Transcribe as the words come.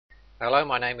Hello,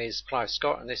 my name is Clive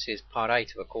Scott and this is part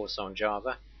 8 of a course on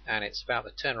Java, and it's about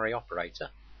the ternary operator.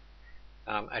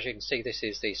 As you can see, this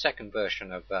is the second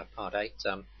version of part 8.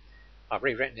 I've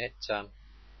rewritten it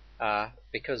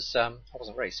because I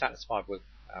wasn't really satisfied with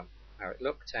how it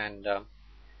looked, and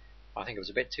I think it was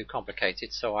a bit too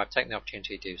complicated, so I've taken the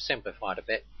opportunity to simplify it a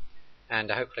bit and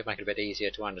hopefully make it a bit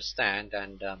easier to understand,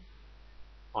 and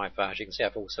as you can see,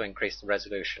 I've also increased the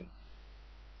resolution.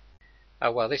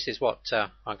 Well, this is what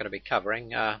I'm going to be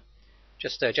covering.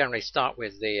 Just generally start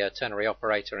with the ternary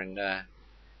operator and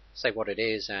say what it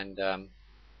is and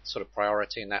sort of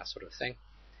priority and that sort of thing.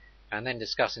 And then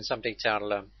discuss in some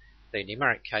detail the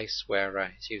numeric case where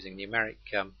it's using numeric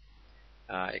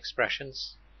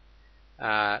expressions.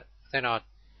 Then I'll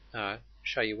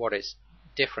show you what is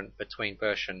different between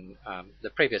the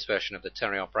previous version of the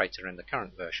ternary operator and the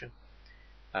current version.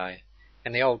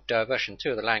 In the old version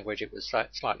 2 of the language, it was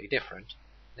slightly different.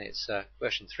 It's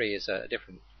version 3 is a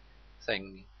different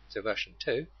thing to version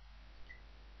 2.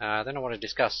 Then I want to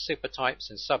discuss supertypes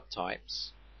and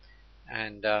subtypes,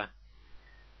 and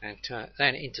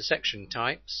then intersection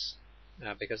types,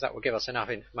 because that will give us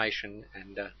enough information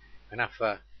and enough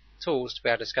tools to be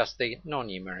able to discuss the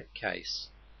non-numeric case.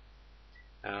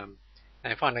 And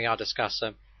finally, I'll discuss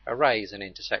arrays and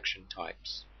intersection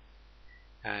types,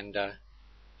 and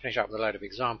finish up with a load of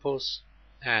examples,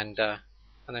 and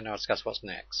then I'll discuss what's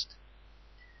next.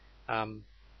 By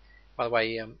the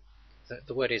way,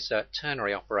 the word is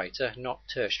ternary operator, not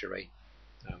tertiary.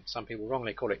 Some people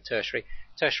wrongly call it tertiary.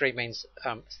 Tertiary means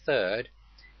third,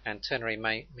 and ternary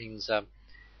means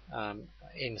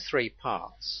in 3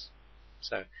 parts.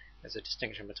 So there's a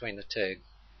distinction between the two.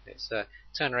 It's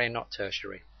ternary and not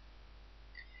tertiary.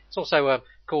 It's also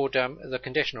called the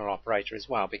conditional operator as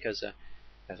well, because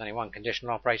there's only one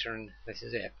conditional operator, and this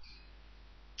is it.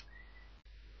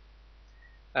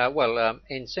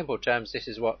 In simple terms, this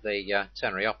is what the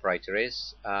ternary operator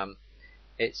is.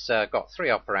 It's got 3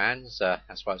 operands,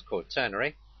 that's why it's called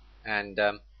ternary. And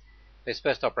this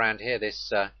first operand here,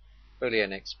 this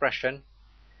Boolean expression,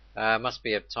 must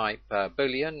be of type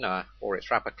Boolean, or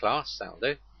its wrapper class, that'll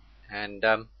do. And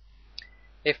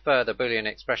if the Boolean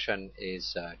expression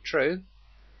is true,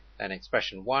 then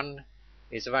expression 1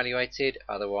 is evaluated,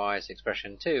 otherwise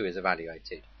expression 2 is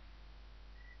evaluated.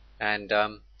 And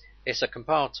it's a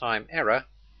compile time error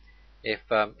if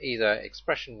either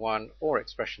expression 1 or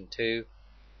expression 2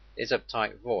 is of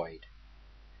type void.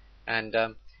 And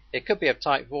it could be of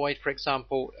type void, for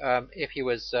example, if you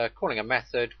was calling a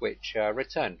method which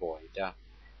returned void.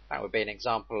 That would be an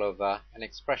example of an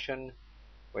expression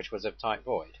which was of type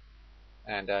void.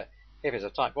 And if it's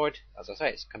of type void, as I say,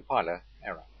 it's a compiler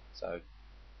error, so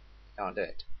can't do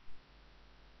it.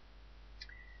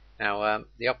 Now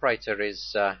the operator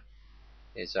is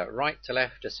right to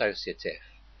left associative.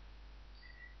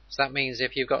 So that means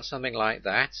if you've got something like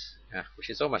that, which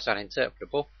is almost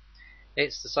uninterpretable,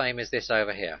 it's the same as this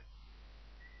over here.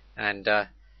 And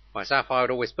myself, I would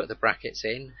always put the brackets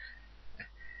in,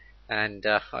 and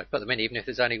I'd put them in even if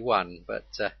there's only one, but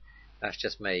that's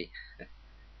just me.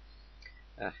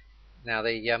 Now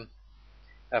the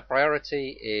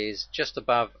priority is just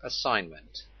above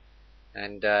assignment,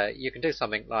 and you can do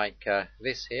something like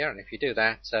this here, and if you do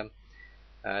that,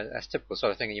 that's typical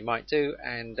sort of thing you might do,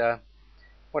 and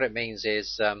what it means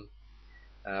is,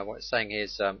 what it's saying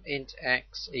is int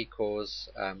x equals,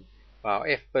 well,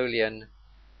 if Boolean,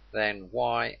 then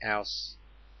y else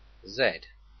z.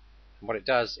 And what it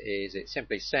does is it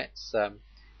simply sets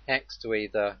x to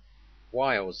either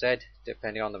y or z,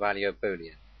 depending on the value of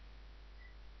Boolean.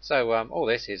 So all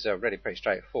this is really pretty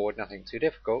straightforward, nothing too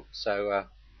difficult. So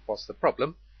what's the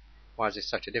problem? Why is this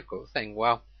such a difficult thing?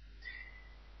 Well,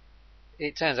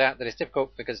 it turns out that it's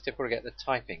difficult because it's difficult to get the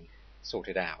typing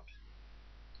sorted out.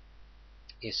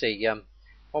 You see,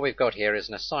 what we've got here is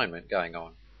an assignment going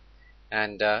on,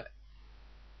 and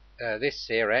this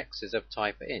here x is of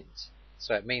type int,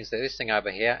 so it means that this thing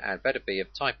over here had better be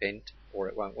of type int or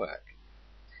it won't work.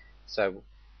 So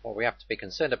what we have to be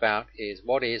concerned about is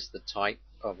what is the type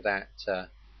of that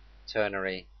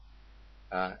ternary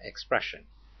expression.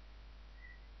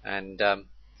 And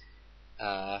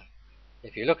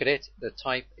if you look at it, the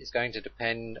type is going to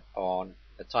depend on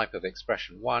the type of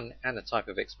expression 1 and the type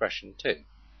of expression 2.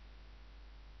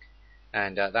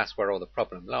 And that's where all the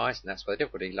problem lies, and that's where the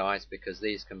difficulty lies, because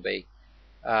these can be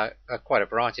quite a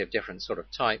variety of different sort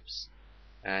of types,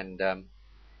 and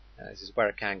this is where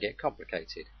it can get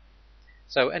complicated.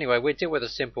 So anyway, we'll deal with a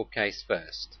simple case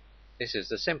first. This is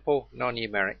the simple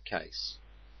non-numeric case.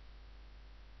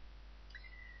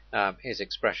 Here's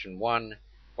expression 1,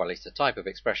 well, it's the type of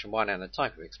expression 1 and the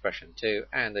type of expression 2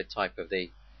 and the type of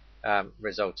the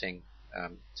resulting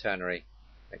ternary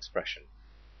expression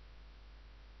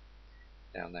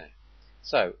down there.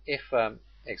 So if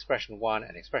expression 1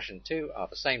 and expression 2 are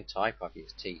the same type, I've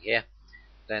used t here,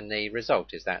 then the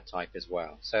result is that type as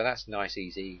well. So that's nice,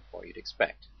 easy, what you'd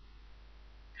expect.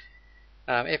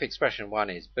 If expression 1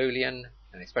 is Boolean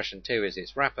and expression 2 is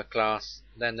its wrapper class,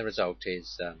 then the result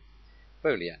is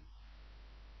Boolean.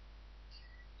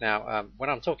 Now, when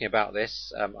I'm talking about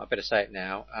this, I better say it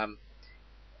now.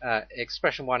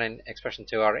 Expression 1 and expression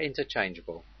 2 are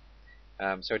interchangeable.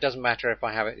 So it doesn't matter if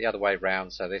I have it the other way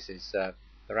round, so this is the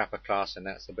wrapper class and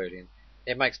that's the Boolean.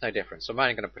 It makes no difference. So I'm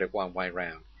only going to put it one way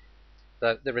round.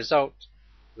 The result,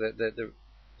 the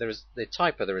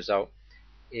type of the result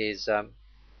is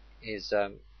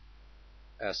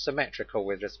symmetrical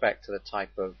with respect to the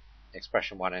type of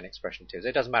expression 1 and expression 2. So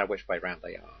it doesn't matter which way round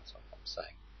they are, that's what I'm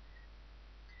saying.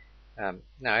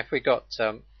 Now, if we got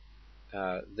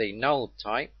the null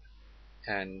type,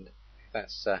 and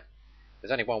that's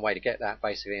there's only one way to get that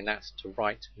basically, and that's to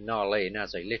write null in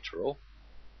as a literal,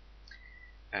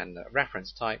 and the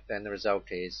reference type, then the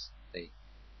result is the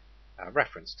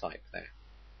reference type there.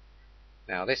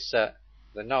 Now this the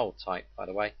null type, by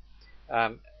the way,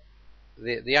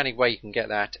 the only way you can get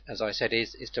that, as I said,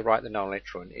 is to write the null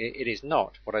literal. It is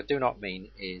not, what I do not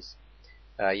mean is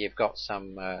you've got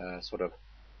some sort of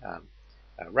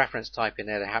reference type in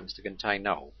there that happens to contain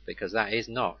null, because that is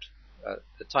not,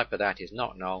 the type of that is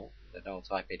not null. The null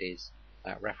type, it is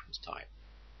that reference type.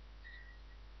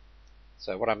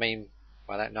 So what I mean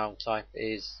by that null type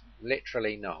is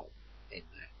literally null in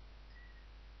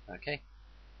there. Okay?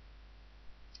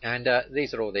 And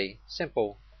these are all the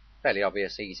simple, fairly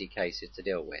obvious, easy cases to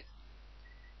deal with.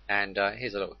 And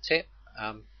here's a little tip.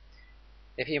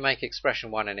 If you make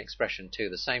expression 1 and expression 2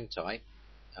 the same type,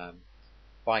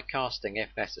 by casting if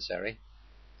necessary,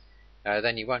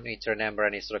 then you won't need to remember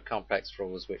any sort of complex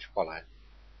rules which follow.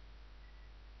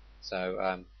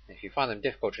 So if you find them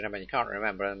difficult to remember and you can't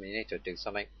remember them, you need to do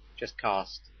something, just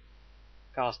cast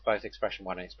both expression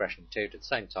 1 and expression 2 to the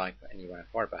same type and you won't have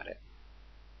to worry about it.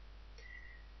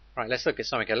 Right, let's look at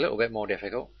something a little bit more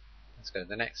difficult. Let's go to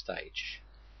the next stage.